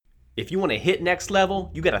If you want to hit next level,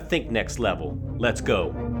 you got to think next level. Let's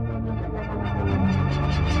go.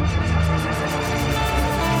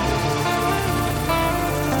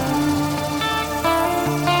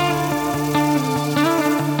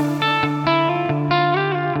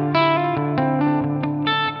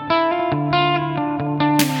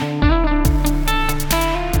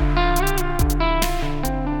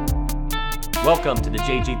 Welcome to the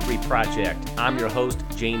JG3 Project. I'm your host,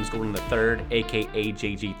 James Golden III, aka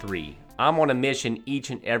JG3. I'm on a mission each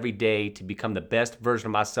and every day to become the best version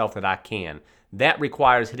of myself that I can. That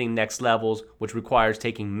requires hitting next levels, which requires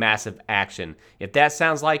taking massive action. If that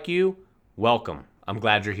sounds like you, welcome. I'm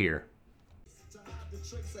glad you're here. That's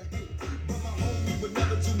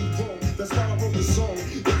why I wrote the song.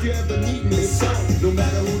 If you ever need me, it's no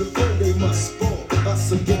matter who the foe, they must fall.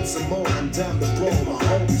 Us against them all, I'm down to brawl. My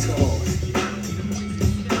homies call.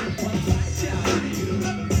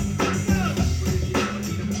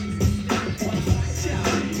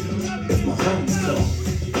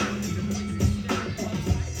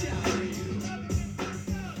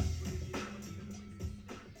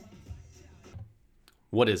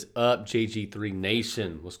 What is up, JG3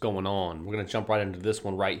 Nation? What's going on? We're going to jump right into this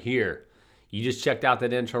one right here. You just checked out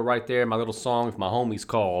that intro right there, my little song, If My Homies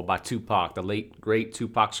Call by Tupac, the late, great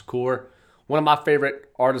Tupac Shakur. One of my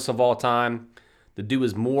favorite artists of all time. The dude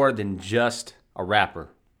is more than just a rapper,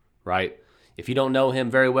 right? If you don't know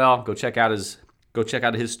him very well, go check out his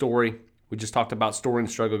story. We just talked about story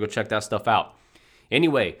and struggle. Go check that stuff out.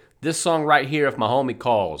 Anyway, this song right here, If My Homie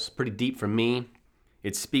Calls, pretty deep for me.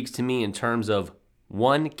 It speaks to me in terms of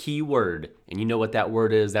one key word, and you know what that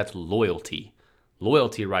word is? That's loyalty.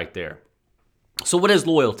 Loyalty right there. So what is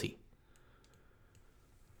loyalty?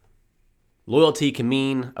 Loyalty can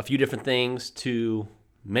mean a few different things to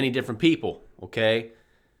many different people, okay?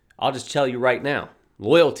 I'll just tell you right now.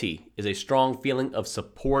 Loyalty is a strong feeling of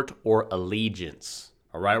support or allegiance,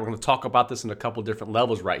 all right? We're going to talk about this in a couple different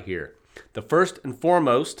levels right here. The first and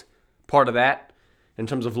foremost part of that in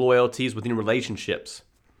terms of loyalty is within relationships,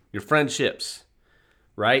 your friendships,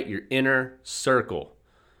 right? Your inner circle.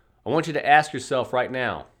 I want you to ask yourself right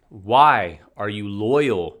now, why are you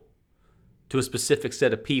loyal to a specific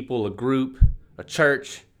set of people, a group, a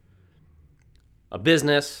church, a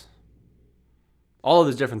business, all of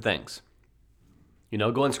those different things? You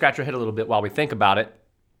know, go and scratch your head a little bit while we think about it.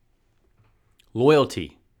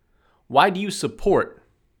 Loyalty. Why do you support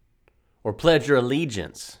or pledge your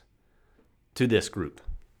allegiance to this group?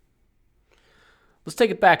 Let's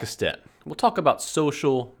take it back a step. We'll talk about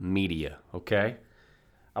social media, okay?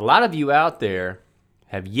 A lot of you out there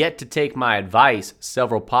have yet to take my advice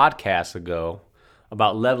several podcasts ago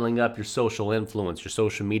about leveling up your social influence, your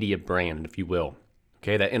social media brand, if you will.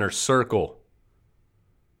 Okay, that inner circle.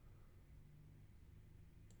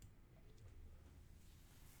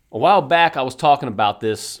 A while back, I was talking about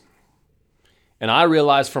this, and I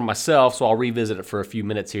realized for myself, so I'll revisit it for a few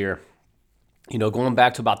minutes here. You know, going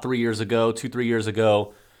back to about 3 years ago, 3 years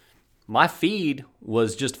ago, my feed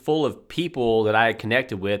was just full of people that I had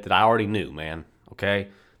connected with that I already knew, man, okay?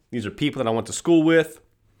 These are people that I went to school with,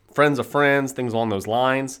 friends of friends, things along those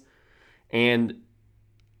lines. And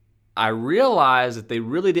I realized that they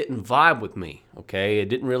really didn't vibe with me, okay? It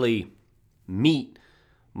didn't really meet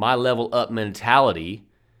my level up mentality,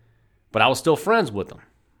 but I was still friends with them.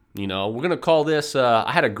 You know, we're going to call this,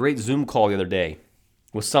 I had a great Zoom call the other day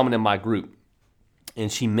with someone in my group.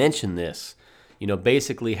 And she mentioned this, you know,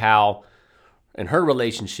 basically how in her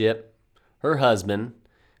relationship, her husband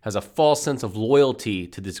has a false sense of loyalty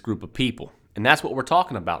to this group of people. And that's what we're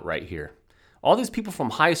talking about right here. All these people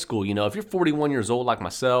from high school, you know, if you're 41 years old like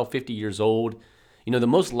myself, 50 years old, you know, the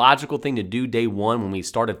most logical thing to do day one when we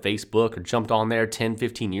started Facebook or jumped on there 10,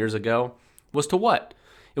 15 years ago was to what?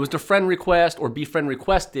 It was to friend request or be friend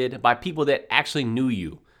requested by people that actually knew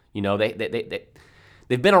you. You know,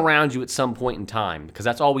 they've been around you at some point in time because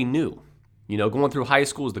that's all we knew. You know, going through high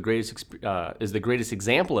school is the greatest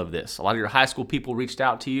example of this. A lot of your high school people reached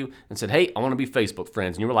out to you and said, hey, I want to be Facebook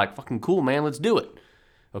friends. And you were like, fucking cool, man, let's do it.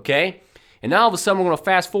 Okay? And now all of a sudden we're going to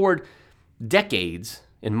fast forward decades,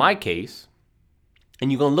 in my case,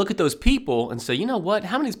 and you're going to look at those people and say, you know what?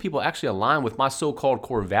 How many of these people actually align with my so-called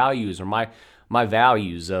core values or my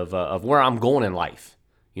values of where I'm going in life?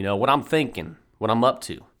 You know, what I'm thinking, what I'm up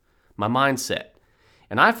to, my mindset.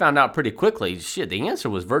 And I found out pretty quickly, the answer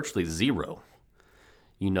was virtually zero.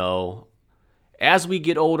 You know, as we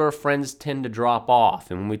get older, friends tend to drop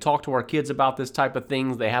off. And when we talk to our kids about this type of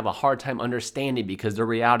things, they have a hard time understanding because their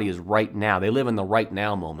reality is right now. They live in the right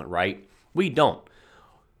now moment, right? We don't.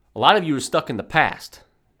 A lot of you are stuck in the past.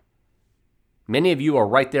 Many of you are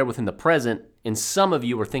right there within the present, and some of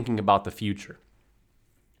you are thinking about the future.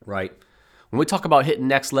 right? When we talk about hitting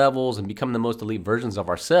next levels and becoming the most elite versions of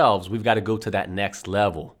ourselves, we've got to go to that next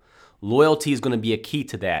level. Loyalty is going to be a key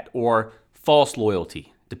to that, or false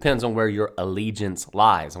loyalty. Depends on where your allegiance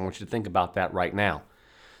lies. I want you to think about that right now.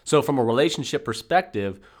 So from a relationship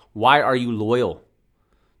perspective, why are you loyal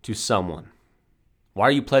to someone? Why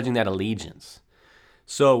are you pledging that allegiance?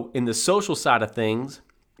 So in the social side of things,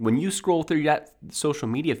 when you scroll through that social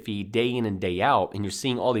media feed day in and day out, and you're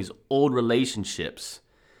seeing all these old relationships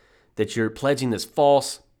that you're pledging this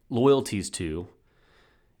false loyalties to,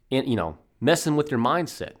 and messing with your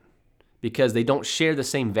mindset because they don't share the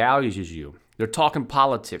same values as you. They're talking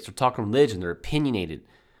politics, they're talking religion, they're opinionated,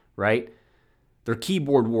 right? They're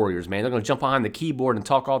keyboard warriors, man. They're going to jump behind the keyboard and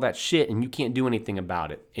talk all that shit, and you can't do anything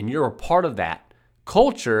about it. And you're a part of that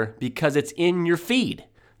culture because it's in your feed.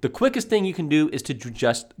 The quickest thing you can do is to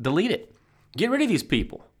just delete it. Get rid of these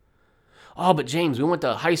people. Oh, but James, we went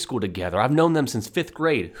to high school together. I've known them since 5th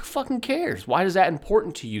grade. Who fucking cares? Why is that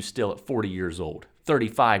important to you still at 40 years old,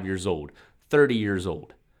 35 years old, 30 years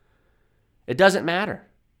old? It doesn't matter,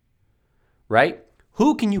 right?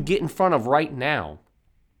 Who can you get in front of right now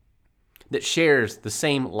that shares the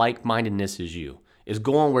same like-mindedness as you, is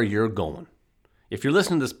going where you're going? If you're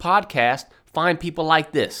listening to this podcast, find people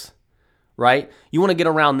like this, right? You want to get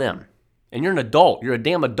around them. And you're an adult. You're a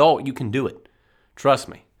damn adult. You can do it. Trust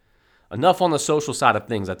me. Enough on the social side of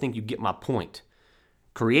things. I think you get my point.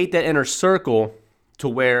 Create that inner circle to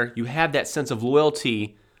where you have that sense of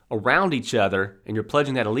loyalty around each other, and you're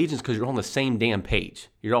pledging that allegiance because you're on the same damn page.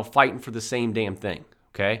 You're all fighting for the same damn thing,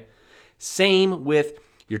 okay? Same with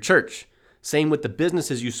your church. Same with the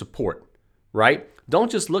businesses you support, right?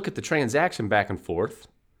 Don't just look at the transaction back and forth.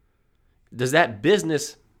 Does that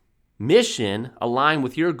business mission align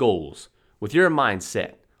with your goals, with your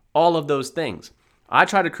mindset, all of those things? I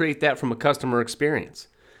try to create that from a customer experience.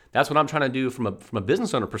 That's what I'm trying to do from a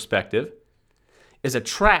business owner perspective, is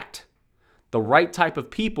attract the right type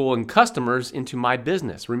of people and customers into my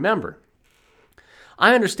business. Remember,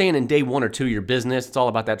 I understand in day 1 or 2 of your business, it's all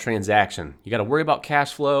about that transaction. You got to worry about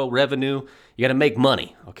cash flow, revenue. You got to make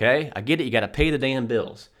money, okay? I get it. You got to pay the damn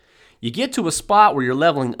bills. You get to a spot where you're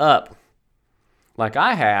leveling up like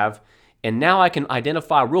I have, and now I can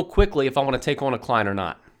identify real quickly if I want to take on a client or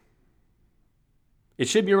not. It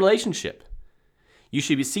should be a relationship. You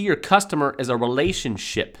should see your customer as a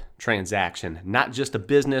relationship transaction, not just a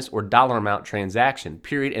business or dollar amount transaction,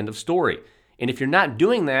 period, end of story. And if you're not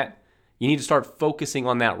doing that, you need to start focusing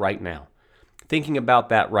on that right now, thinking about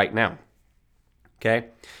that right now, okay?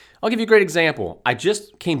 I'll give you a great example. I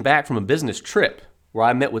just came back from a business trip where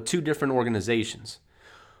I met with 2 different organizations.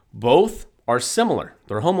 Both are similar.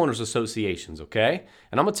 They're homeowners associations, okay?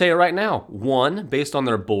 And I'm going to tell you right now, one, based on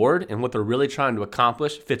their board and what they're really trying to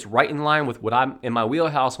accomplish, fits right in line with what I'm in my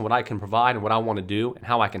wheelhouse and what I can provide and what I want to do and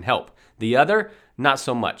how I can help. The other, not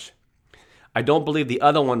so much. I don't believe the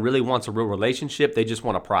other one really wants a real relationship. They just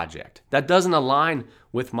want a project. That doesn't align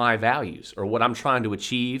with my values or what I'm trying to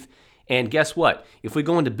achieve. And guess what? If we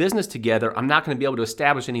go into business together, I'm not going to be able to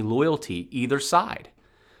establish any loyalty either side.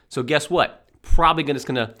 So guess what? Probably just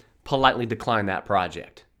going to politely decline that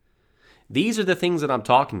project. These are the things that I'm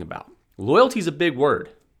talking about. Loyalty is a big word.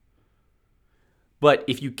 But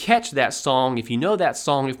if you catch that song, if you know that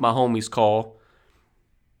song, If My Homies Call,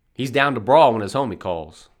 he's down to brawl when his homie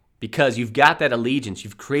calls. Because you've got that allegiance.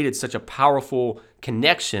 You've created such a powerful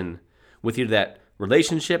connection with either that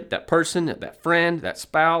relationship, that person, that friend, that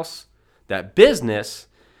spouse, that business,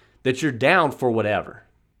 that you're down for whatever.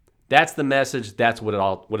 That's the message. That's what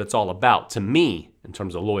it's all about to me in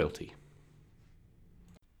terms of loyalty.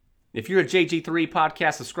 If you're a JG3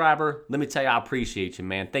 podcast subscriber, let me tell you, I appreciate you,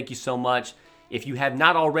 man. Thank you so much. If you have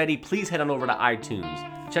not already, please head on over to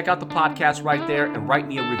iTunes. Check out the podcast right there and write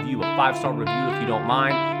me a review, a 5-star review if you don't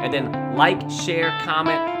mind. And then like, share,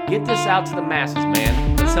 comment. Get this out to the masses,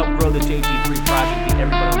 man. Let's help grow the JG3 project, get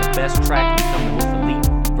everybody on the best track to become the most